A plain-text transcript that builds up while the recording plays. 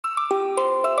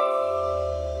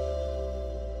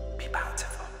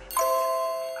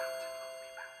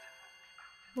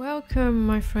Welcome,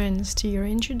 my friends, to your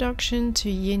introduction to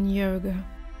Yin Yoga.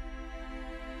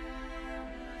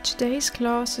 Today's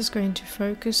class is going to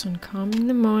focus on calming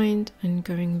the mind and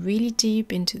going really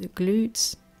deep into the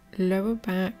glutes, lower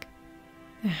back,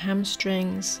 the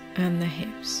hamstrings and the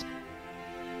hips.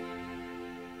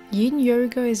 Yin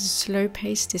Yoga is a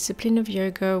slow-paced discipline of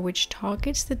yoga which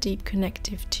targets the deep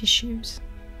connective tissues.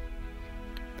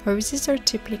 Poses are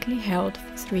typically held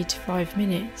for 3 to 5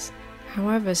 minutes.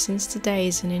 However, since today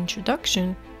is an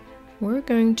introduction, we're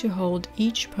going to hold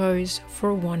each pose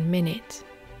for 1 minute.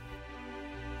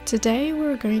 Today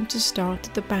we're going to start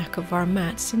at the back of our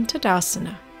mats in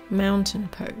Tadasana, mountain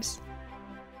pose.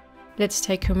 Let's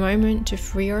take a moment to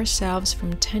free ourselves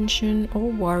from tension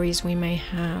or worries we may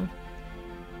have.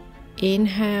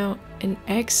 Inhale and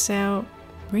exhale,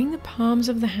 bring the palms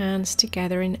of the hands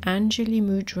together in Anjali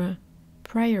Mudra,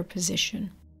 prayer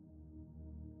position.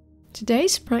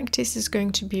 Today's practice is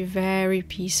going to be very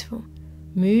peaceful,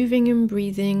 moving and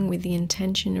breathing with the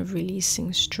intention of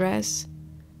releasing stress,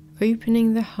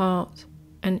 opening the heart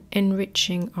and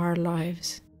enriching our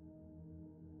lives.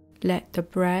 Let the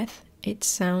breath, its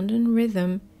sound and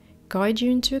rhythm guide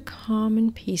you into a calm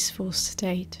and peaceful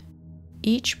state.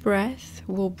 Each breath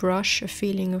will brush a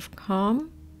feeling of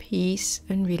calm, peace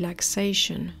and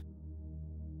relaxation.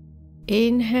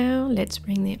 Inhale, let's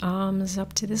bring the arms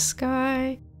up to the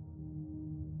sky.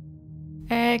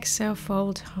 Exhale,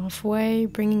 fold halfway,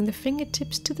 bringing the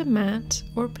fingertips to the mat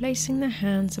or placing the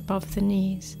hands above the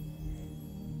knees.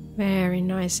 Very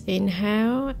nice.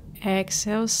 Inhale,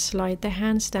 exhale, slide the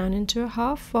hands down into a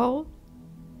half fold.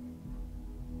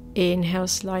 Inhale,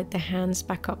 slide the hands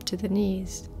back up to the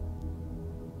knees.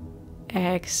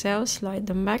 Exhale, slide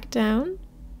them back down.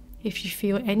 If you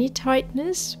feel any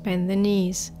tightness, bend the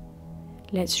knees.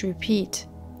 Let's repeat.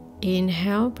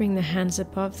 Inhale, bring the hands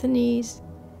above the knees.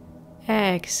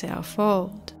 Exhale,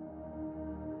 fold.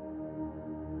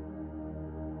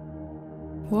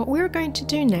 What we're going to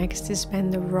do next is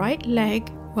bend the right leg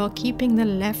while keeping the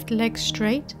left leg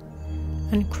straight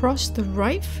and cross the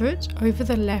right foot over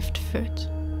the left foot.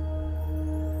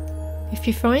 If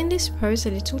you find this pose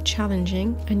a little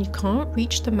challenging and you can't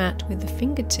reach the mat with the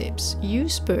fingertips,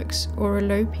 use books or a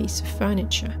low piece of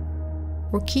furniture,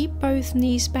 or keep both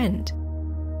knees bent,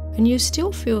 and you'll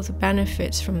still feel the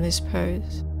benefits from this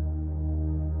pose.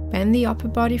 Bend the upper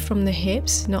body from the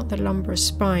hips, not the lumbar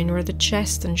spine or the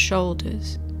chest and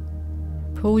shoulders.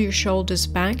 Pull your shoulders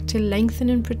back to lengthen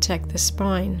and protect the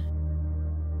spine.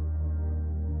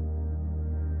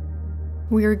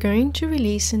 We are going to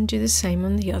release and do the same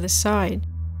on the other side.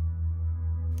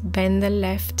 Bend the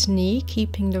left knee,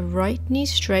 keeping the right knee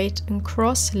straight, and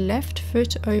cross left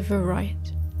foot over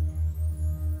right.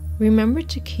 Remember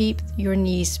to keep your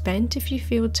knees bent if you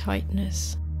feel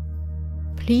tightness.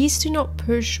 Please do not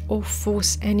push or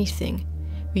force anything,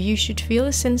 but you should feel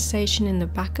a sensation in the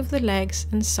back of the legs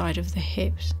and side of the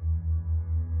hips.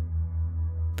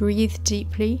 Breathe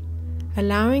deeply,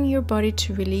 allowing your body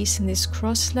to release in this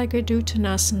cross-legged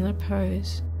Uttanasana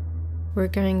pose. We're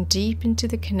going deep into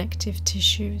the connective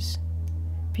tissues.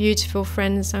 Beautiful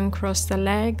friends, uncross the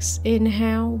legs.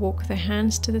 Inhale, walk the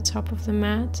hands to the top of the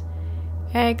mat.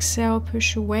 Exhale,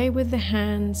 push away with the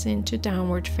hands into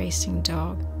downward facing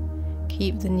dog.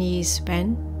 Keep the knees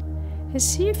bent and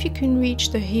see if you can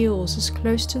reach the heels as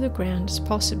close to the ground as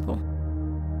possible.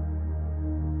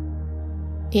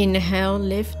 Inhale,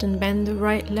 lift and bend the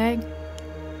right leg.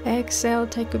 Exhale,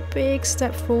 take a big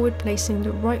step forward, placing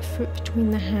the right foot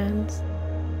between the hands.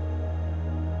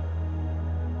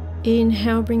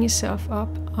 Inhale, bring yourself up,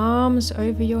 arms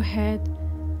over your head.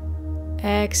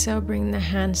 Exhale, bring the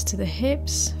hands to the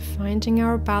hips, finding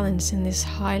our balance in this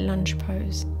high lunge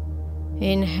pose.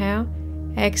 Inhale,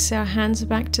 exhale, hands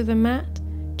back to the mat.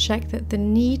 Check that the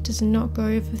knee does not go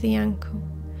over the ankle.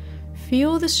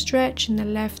 Feel the stretch in the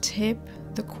left hip,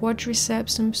 the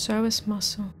quadriceps and psoas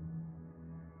muscle.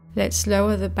 Let's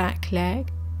lower the back leg.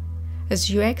 As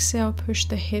you exhale, push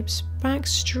the hips back,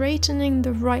 straightening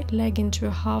the right leg into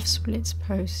a half splits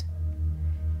pose.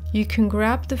 You can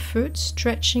grab the foot,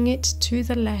 stretching it to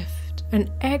the left.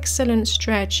 An excellent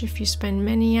stretch if you spend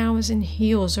many hours in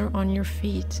heels or on your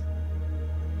feet.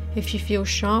 If you feel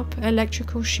sharp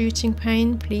electrical shooting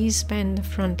pain, please bend the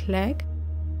front leg.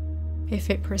 If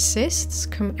it persists,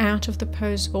 come out of the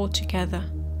pose altogether.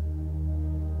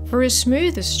 For a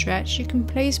smoother stretch, you can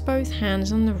place both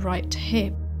hands on the right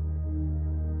hip.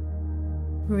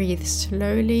 Breathe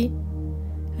slowly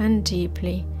and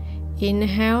deeply.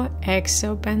 Inhale,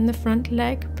 exhale, bend the front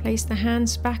leg, place the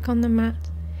hands back on the mat.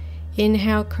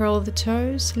 Inhale, curl the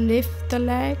toes, lift the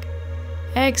leg.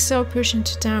 Exhale, push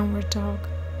into downward dog.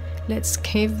 Let's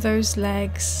give those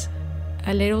legs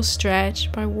a little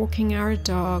stretch by walking our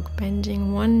dog,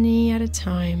 bending one knee at a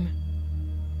time.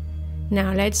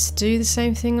 Now let's do the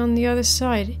same thing on the other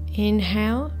side.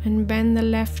 Inhale and bend the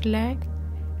left leg.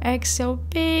 Exhale,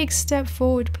 big step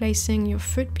forward, placing your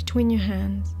foot between your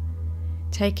hands.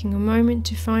 Taking a moment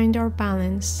to find our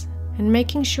balance and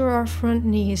making sure our front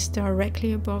knee is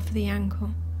directly above the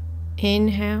ankle.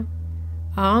 Inhale,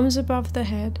 arms above the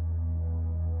head.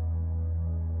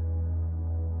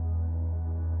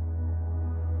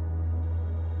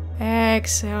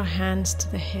 Exhale, hands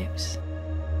to the hips.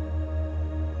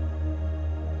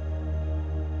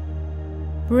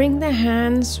 Bring the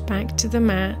hands back to the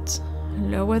mat,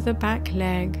 lower the back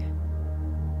leg.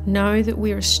 Know that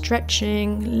we are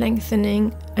stretching,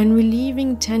 lengthening, and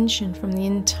relieving tension from the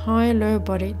entire lower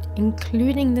body,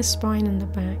 including the spine and the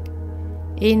back.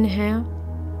 Inhale.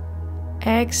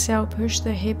 Exhale, push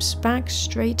the hips back,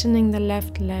 straightening the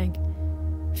left leg.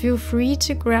 Feel free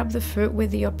to grab the foot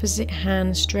with the opposite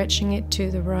hand, stretching it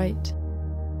to the right.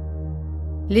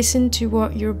 Listen to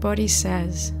what your body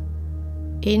says.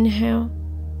 Inhale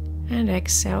and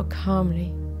exhale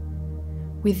calmly.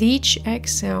 With each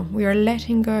exhale, we are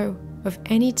letting go of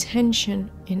any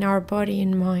tension in our body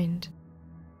and mind.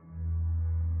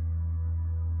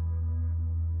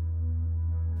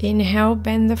 Inhale,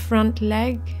 bend the front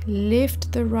leg,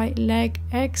 lift the right leg,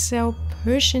 exhale,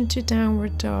 push into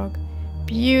downward dog.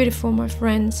 Beautiful, my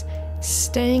friends.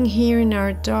 Staying here in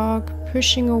our dog,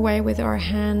 pushing away with our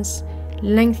hands,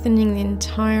 lengthening the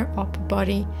entire upper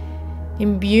body,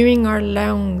 imbuing our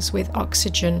lungs with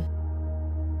oxygen.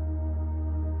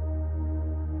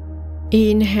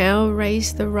 Inhale,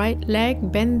 raise the right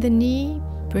leg, bend the knee,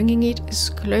 bringing it as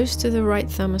close to the right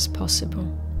thumb as possible.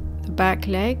 The back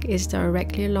leg is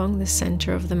directly along the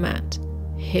center of the mat.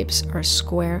 Hips are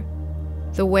square.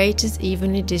 The weight is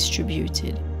evenly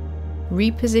distributed.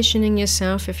 Repositioning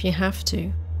yourself if you have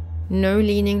to. No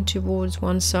leaning towards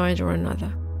one side or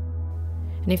another.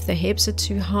 And if the hips are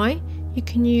too high, you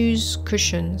can use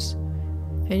cushions.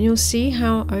 And you'll see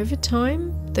how over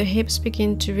time the hips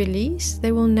begin to release,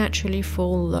 they will naturally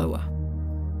fall lower.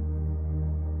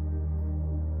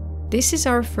 This is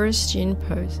our first yin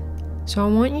pose, so I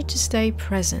want you to stay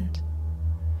present,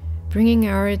 bringing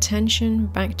our attention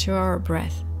back to our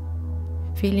breath,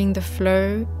 feeling the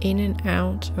flow in and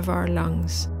out of our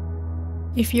lungs.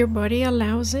 If your body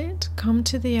allows it, come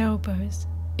to the elbows.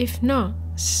 If not,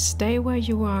 stay where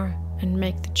you are and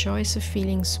make the choice of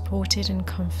feeling supported and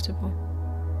comfortable.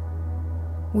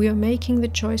 We are making the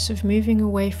choice of moving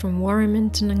away from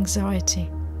worriment and anxiety.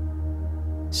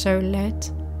 So let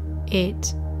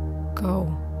it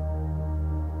go.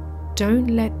 Don't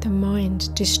let the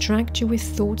mind distract you with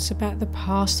thoughts about the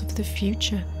past or the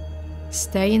future.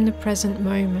 Stay in the present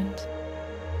moment.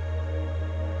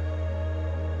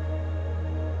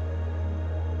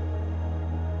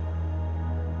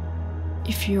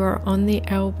 If you are on the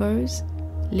elbows,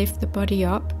 lift the body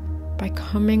up by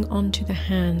coming onto the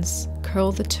hands.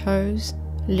 Curl the toes,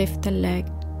 lift the leg,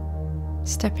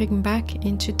 stepping back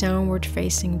into downward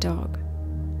facing dog,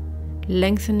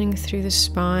 lengthening through the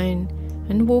spine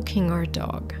and walking our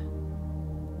dog.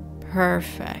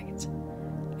 Perfect.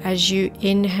 As you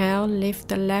inhale, lift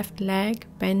the left leg,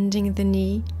 bending the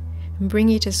knee, and bring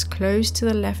it as close to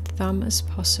the left thumb as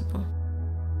possible.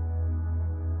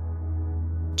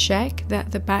 Check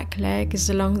that the back leg is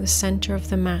along the center of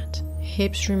the mat.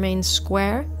 Hips remain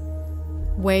square.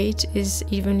 Weight is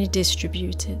evenly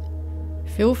distributed.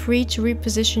 Feel free to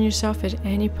reposition yourself at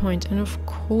any point, and of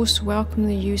course welcome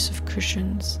the use of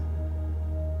cushions.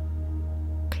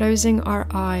 Closing our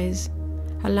eyes,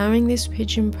 allowing this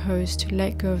pigeon pose to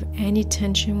let go of any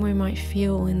tension we might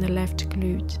feel in the left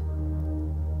glute.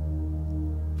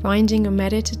 Finding a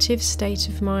meditative state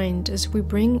of mind as we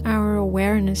bring our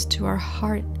awareness to our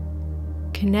heart,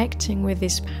 connecting with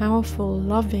this powerful,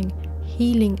 loving,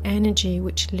 healing energy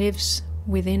which lives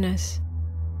within us.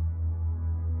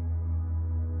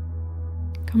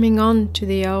 Coming on to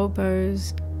the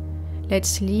elbows,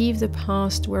 let's leave the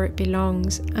past where it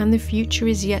belongs and the future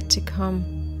is yet to come.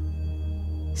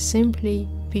 Simply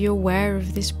be aware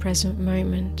of this present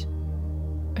moment,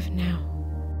 of now.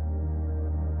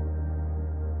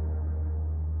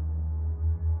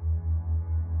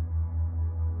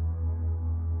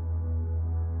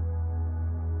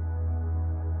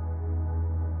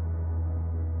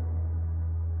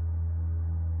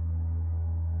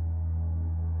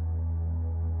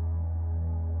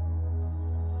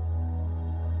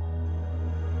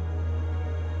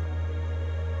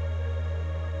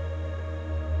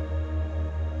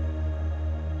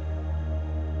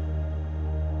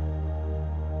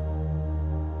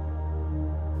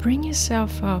 Bring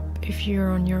yourself up if you're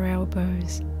on your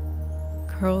elbows.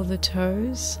 Curl the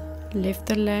toes, lift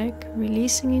the leg,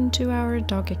 releasing into our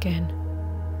dog again.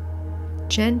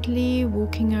 Gently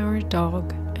walking our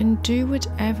dog, and do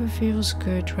whatever feels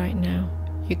good right now.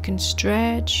 You can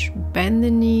stretch, bend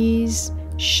the knees,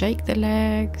 shake the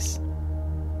legs.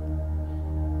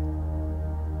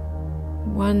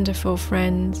 Wonderful,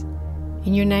 friends.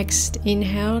 In your next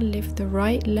inhale, lift the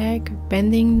right leg,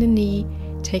 bending the knee,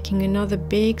 taking another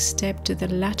big step to the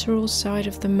lateral side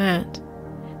of the mat,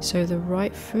 so the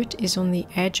right foot is on the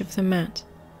edge of the mat.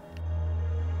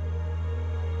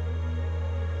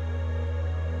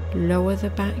 Lower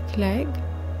the back leg.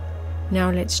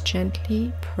 Now let's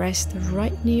gently press the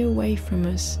right knee away from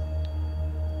us,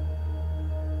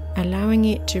 allowing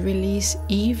it to release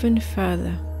even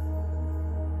further.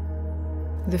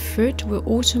 The foot will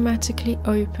automatically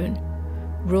open,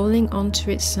 rolling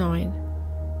onto its side,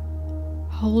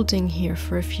 holding here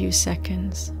for a few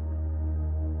seconds.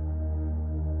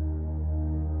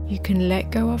 You can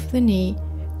let go of the knee,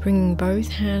 bringing both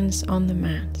hands on the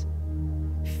mat.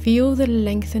 Feel the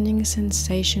lengthening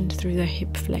sensation through the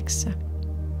hip flexor.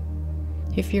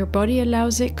 If your body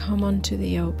allows it, come onto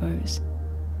the elbows.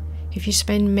 If you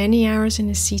spend many hours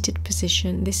in a seated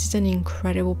position, this is an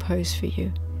incredible pose for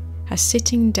you, as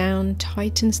sitting down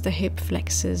tightens the hip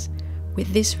flexors.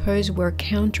 With this pose, we're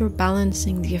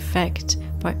counterbalancing the effect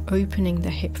by opening the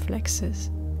hip flexors.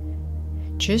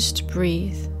 Just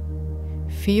breathe.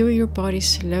 Feel your body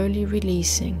slowly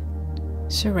releasing,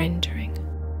 surrendering.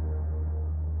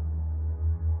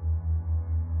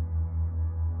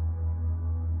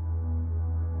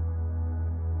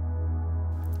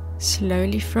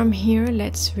 Slowly from here,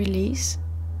 let's release,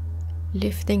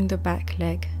 lifting the back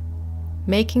leg,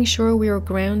 making sure we are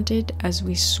grounded as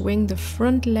we swing the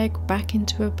front leg back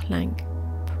into a plank,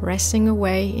 pressing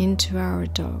away into our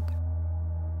dog.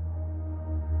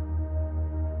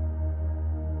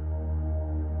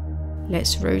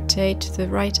 Let's rotate the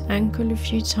right ankle a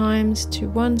few times to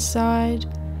one side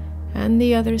and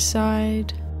the other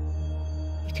side.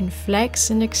 You can flex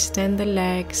and extend the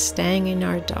leg, staying in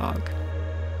our dog.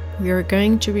 We are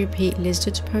going to repeat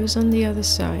lizard pose on the other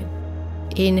side.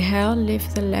 Inhale,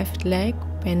 lift the left leg,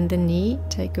 bend the knee,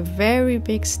 take a very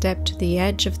big step to the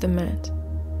edge of the mat.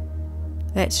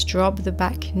 Let's drop the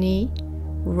back knee,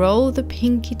 roll the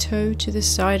pinky toe to the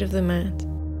side of the mat.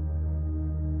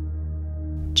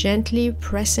 Gently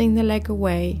pressing the leg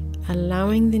away,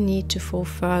 allowing the knee to fall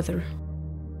further.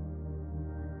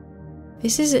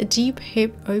 This is a deep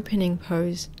hip opening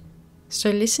pose, so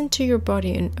listen to your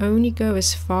body and only go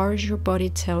as far as your body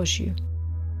tells you.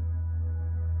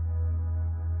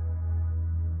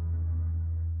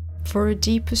 For a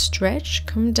deeper stretch,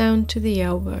 come down to the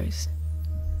elbows.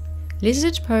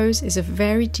 Lizard pose is a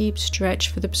very deep stretch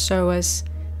for the psoas,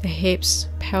 the hips,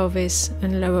 pelvis,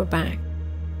 and lower back.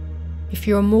 If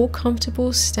you are more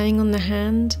comfortable staying on the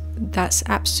hand, that's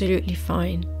absolutely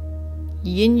fine.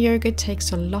 Yin Yoga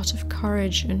takes a lot of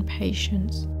courage and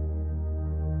patience.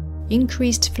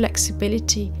 Increased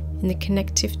flexibility in the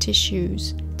connective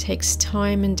tissues takes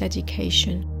time and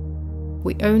dedication.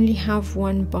 We only have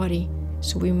one body,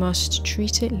 so we must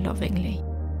treat it lovingly.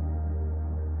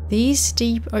 These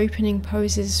deep opening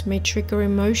poses may trigger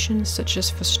emotions such as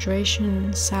frustration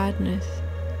and sadness.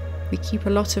 We keep a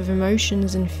lot of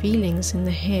emotions and feelings in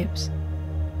the hips.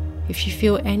 If you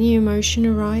feel any emotion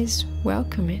arise,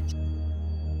 welcome it.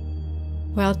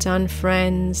 Well done,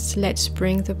 friends. Let's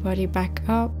bring the body back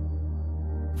up,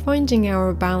 finding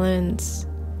our balance.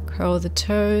 Curl the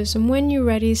toes, and when you're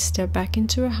ready, step back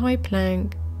into a high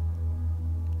plank,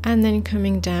 and then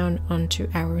coming down onto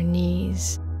our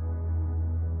knees.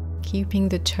 Keeping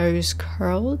the toes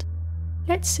curled,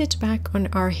 let's sit back on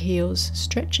our heels,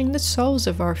 stretching the soles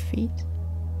of our feet.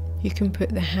 You can put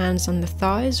the hands on the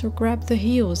thighs or grab the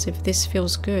heels if this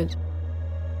feels good.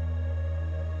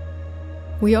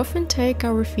 We often take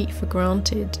our feet for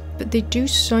granted, but they do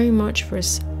so much for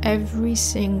us every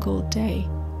single day.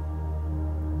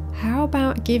 How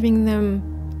about giving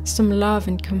them some love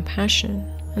and compassion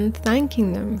and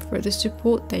thanking them for the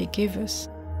support they give us?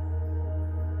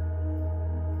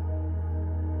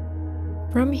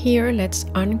 From here, let's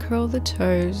uncurl the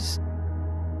toes,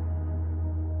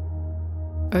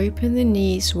 open the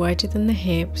knees wider than the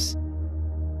hips,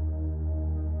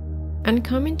 and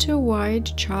come into a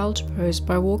wide child pose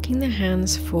by walking the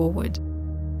hands forward.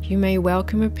 You may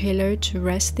welcome a pillow to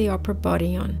rest the upper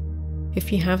body on.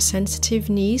 If you have sensitive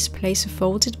knees, place a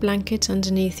folded blanket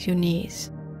underneath your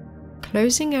knees.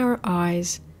 Closing our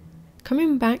eyes,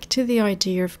 coming back to the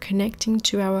idea of connecting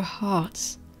to our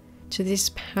hearts, to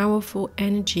this powerful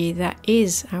energy that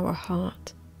is our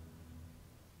heart.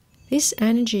 This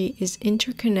energy is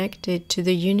interconnected to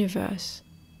the universe.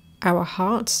 Our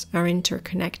hearts are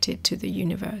interconnected to the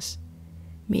universe,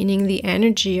 meaning the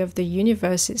energy of the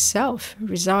universe itself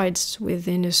resides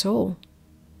within us all.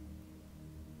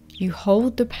 You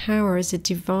hold the power as a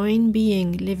divine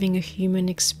being living a human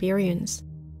experience,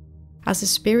 as a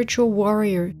spiritual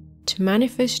warrior, to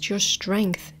manifest your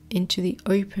strength into the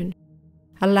open,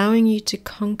 allowing you to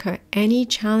conquer any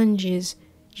challenges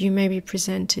you may be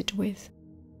presented with.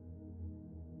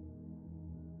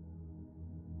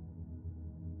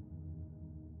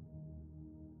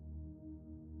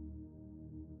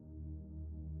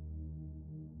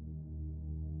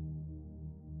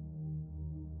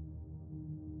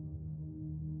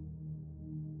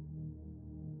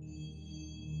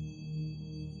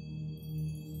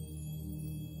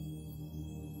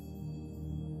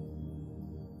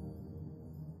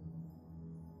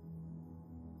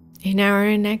 In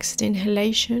our next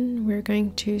inhalation, we're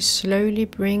going to slowly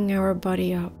bring our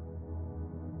body up.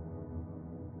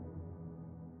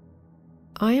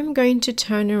 I am going to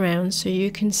turn around so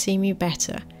you can see me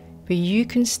better, but you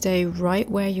can stay right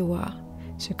where you are.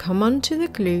 So come onto the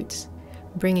glutes,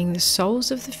 bringing the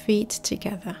soles of the feet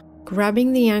together,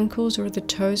 grabbing the ankles or the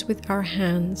toes with our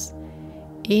hands.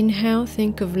 Inhale,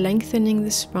 think of lengthening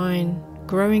the spine,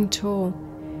 growing tall.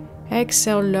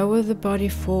 Exhale, lower the body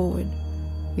forward.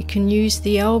 We can use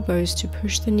the elbows to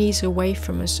push the knees away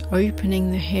from us,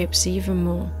 opening the hips even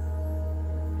more.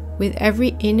 With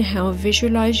every inhale,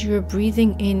 visualize you are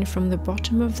breathing in from the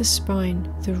bottom of the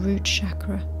spine, the root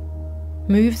chakra.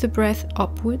 Move the breath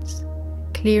upwards,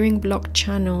 clearing blocked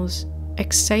channels,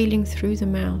 exhaling through the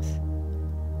mouth.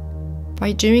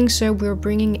 By doing so, we're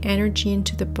bringing energy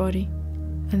into the body,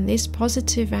 and this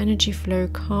positive energy flow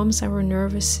calms our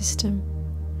nervous system,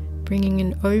 bringing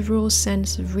an overall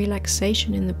sense of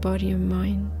relaxation in the body and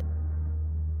mind.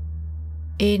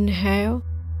 Inhale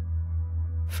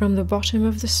from the bottom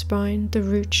of the spine, the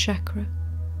root chakra,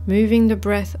 moving the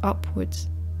breath upwards.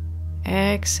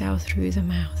 Exhale through the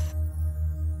mouth.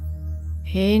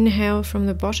 Inhale from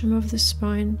the bottom of the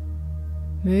spine,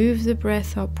 move the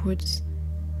breath upwards,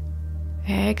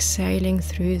 exhaling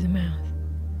through the mouth.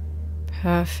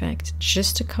 Perfect.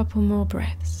 Just a couple more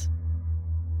breaths.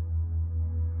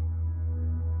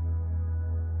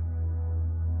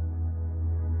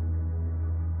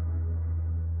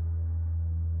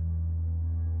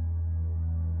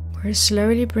 We're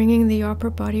slowly bringing the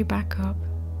upper body back up.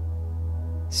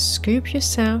 Scoop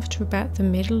yourself to about the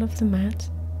middle of the mat,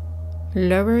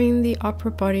 lowering the upper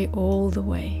body all the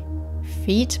way,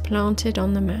 feet planted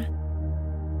on the mat.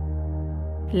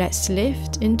 Let's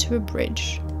lift into a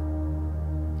bridge.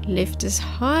 Lift as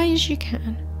high as you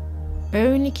can,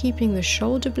 only keeping the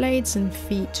shoulder blades and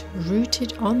feet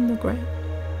rooted on the ground.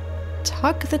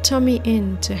 Tuck the tummy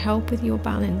in to help with your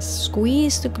balance.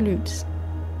 Squeeze the glutes.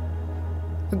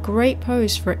 A great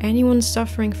pose for anyone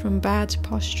suffering from bad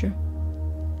posture.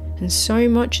 And so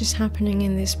much is happening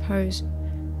in this pose.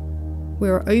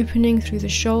 We're opening through the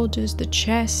shoulders, the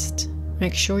chest.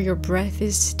 Make sure your breath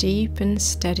is deep and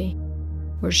steady.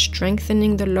 We're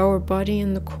strengthening the lower body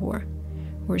and the core.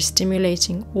 We're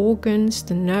stimulating organs,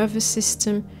 the nervous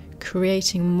system,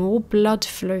 creating more blood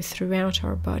flow throughout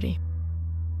our body.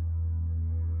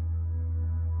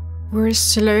 We're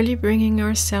slowly bringing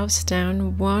ourselves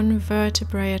down one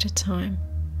vertebrae at a time.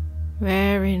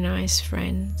 Very nice,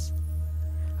 friends.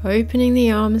 Opening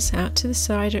the arms out to the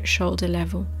side at shoulder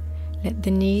level. Let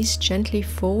the knees gently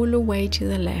fall away to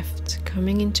the left,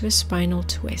 coming into a spinal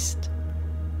twist.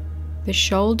 The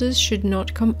shoulders should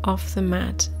not come off the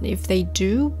mat. If they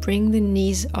do, bring the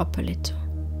knees up a little.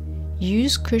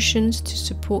 Use cushions to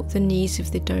support the knees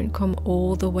if they don't come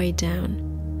all the way down.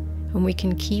 And we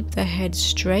can keep the head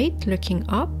straight, looking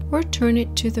up, or turn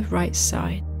it to the right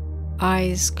side.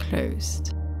 Eyes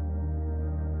closed.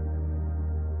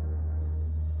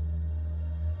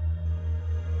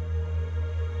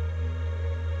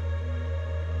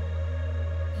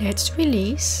 Let's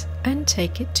release and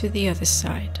take it to the other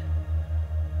side.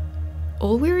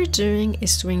 All we're doing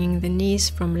is swinging the knees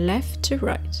from left to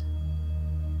right.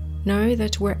 Know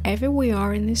that wherever we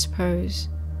are in this pose,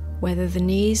 whether the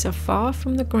knees are far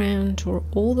from the ground or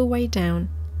all the way down,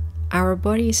 our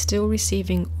body is still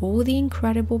receiving all the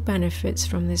incredible benefits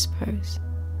from this pose.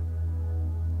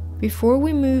 Before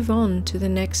we move on to the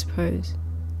next pose,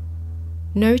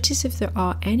 notice if there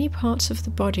are any parts of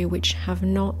the body which have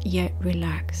not yet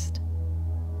relaxed.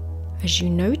 As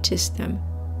you notice them,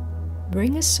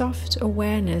 bring a soft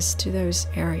awareness to those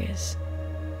areas.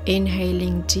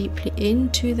 Inhaling deeply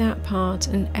into that part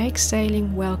and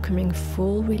exhaling, welcoming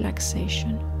full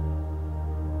relaxation.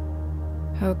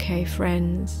 Okay,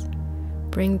 friends,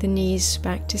 Bring the knees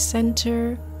back to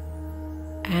center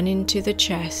and into the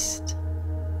chest.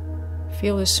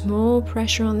 Feel a small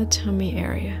pressure on the tummy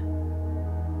area.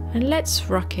 And let's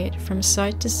rock it from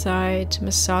side to side,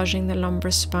 massaging the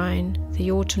lumbar spine,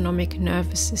 the autonomic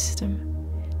nervous system,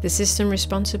 the system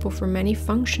responsible for many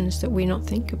functions that we not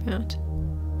think about.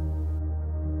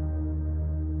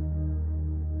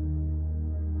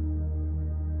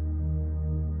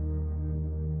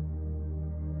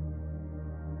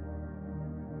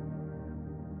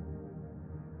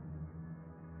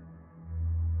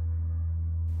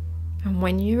 And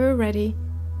when you are ready,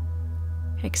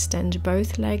 extend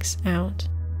both legs out.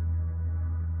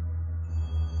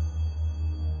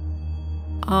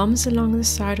 Arms along the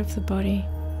side of the body,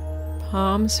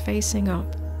 palms facing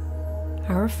up.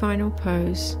 Our final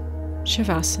pose,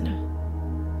 Shavasana.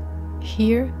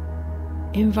 Here,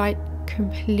 invite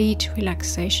complete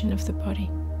relaxation of the body.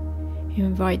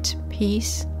 Invite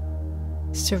peace,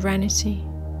 serenity.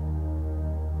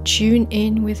 Tune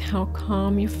in with how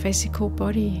calm your physical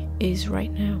body is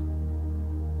right now.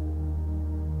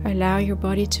 Allow your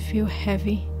body to feel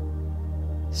heavy,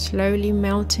 slowly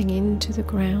melting into the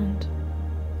ground.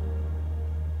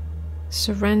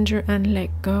 Surrender and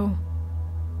let go.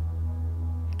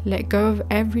 Let go of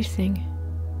everything.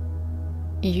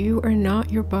 You are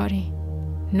not your body,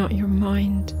 not your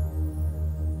mind.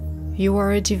 You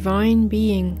are a divine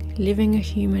being living a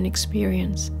human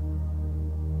experience,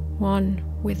 one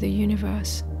with the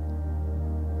universe.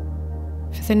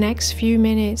 For the next few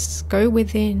minutes, go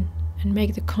within and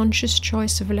make the conscious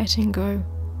choice of letting go,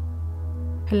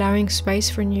 allowing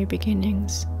space for new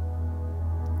beginnings.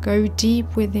 Go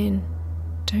deep within,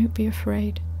 don't be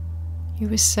afraid,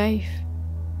 you are safe,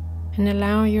 and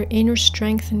allow your inner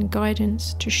strength and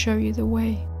guidance to show you the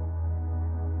way.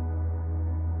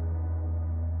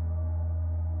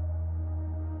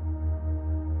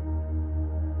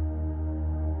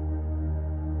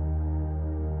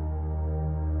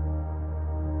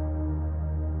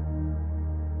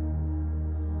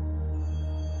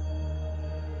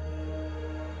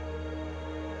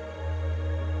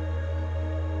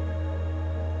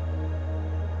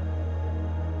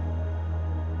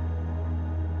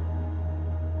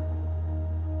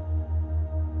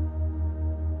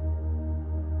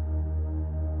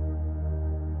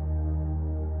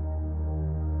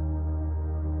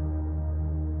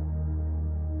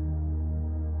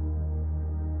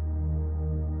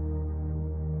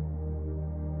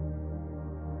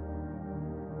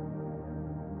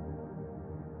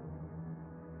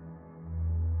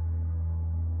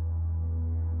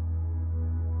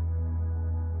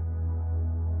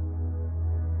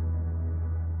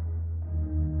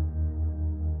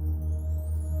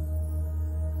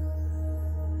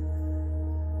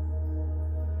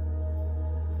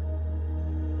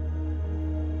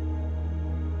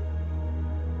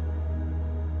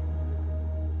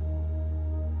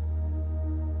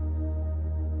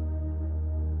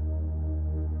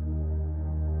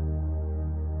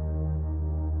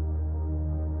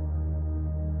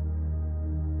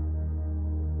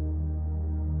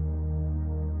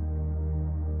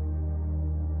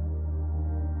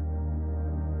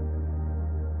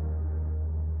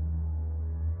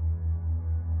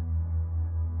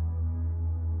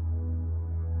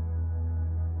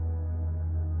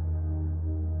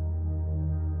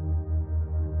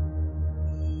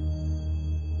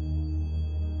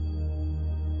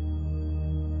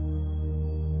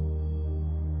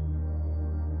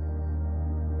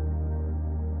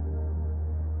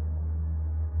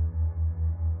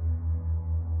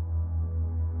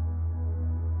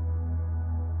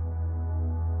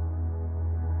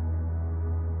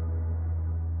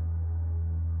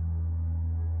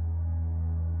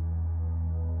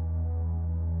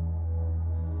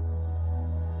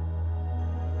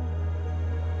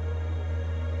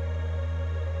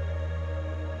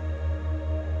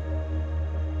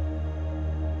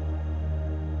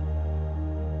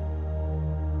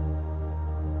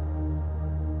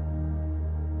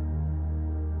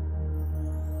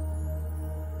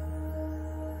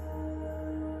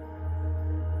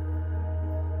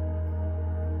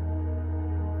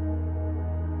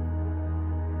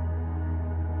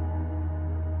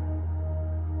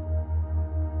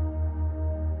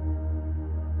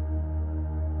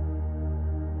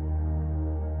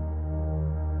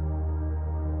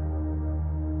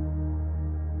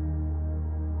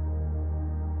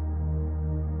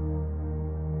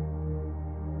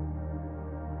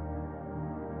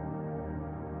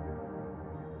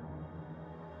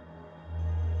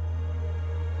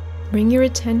 Bring your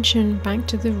attention back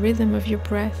to the rhythm of your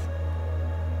breath.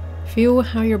 Feel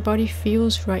how your body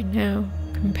feels right now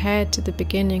compared to the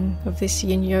beginning of this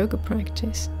Yin Yoga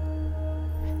practice.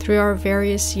 Through our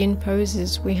various Yin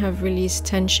poses, we have released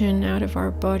tension out of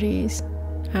our bodies,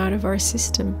 out of our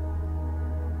system.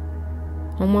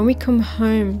 And when we come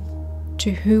home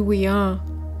to who we are,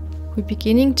 we're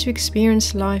beginning to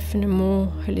experience life in a more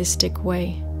holistic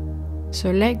way.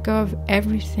 So let go of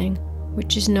everything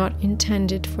which is not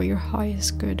intended for your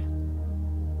highest good.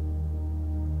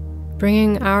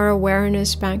 Bringing our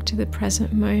awareness back to the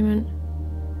present moment,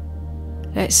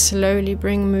 let's slowly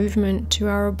bring movement to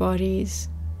our bodies.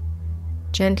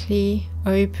 Gently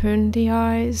open the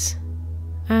eyes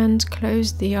and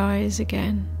close the eyes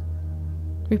again,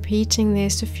 repeating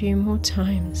this a few more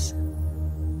times.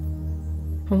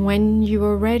 And when you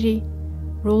are ready,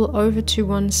 roll over to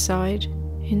one side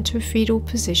into a fetal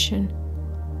position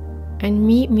and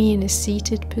meet me in a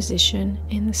seated position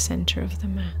in the center of the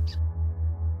mat.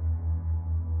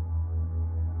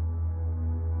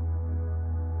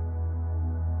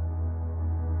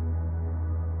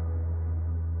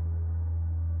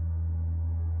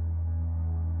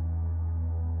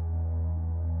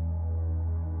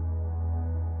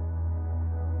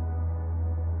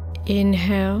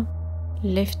 Inhale,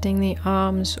 lifting the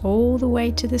arms all the way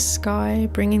to the sky,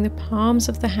 bringing the palms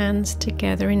of the hands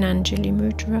together in Anjali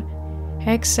Mudra.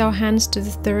 Exhale, hands to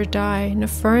the third eye and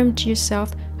affirm to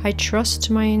yourself, I trust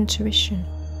my intuition.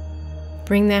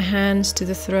 Bring the hands to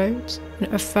the throat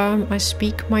and affirm, I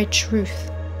speak my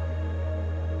truth.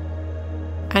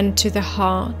 And to the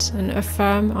heart and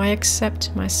affirm, I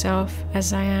accept myself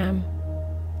as I am.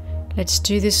 Let's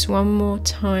do this one more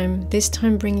time. This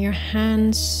time bring your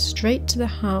hands straight to the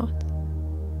heart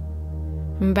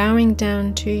and bowing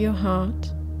down to your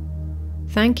heart,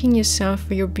 thanking yourself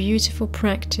for your beautiful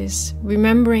practice,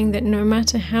 remembering that no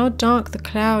matter how dark the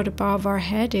cloud above our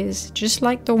head is, just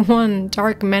like the one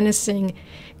dark menacing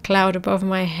cloud above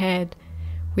my head,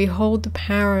 we hold the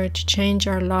power to change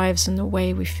our lives and the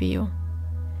way we feel.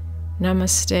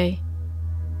 Namaste.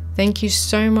 Thank you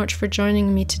so much for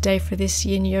joining me today for this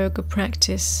Yin Yoga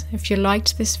practice. If you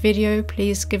liked this video,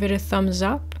 please give it a thumbs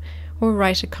up or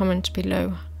write a comment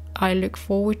below. I look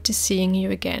forward to seeing you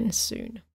again soon.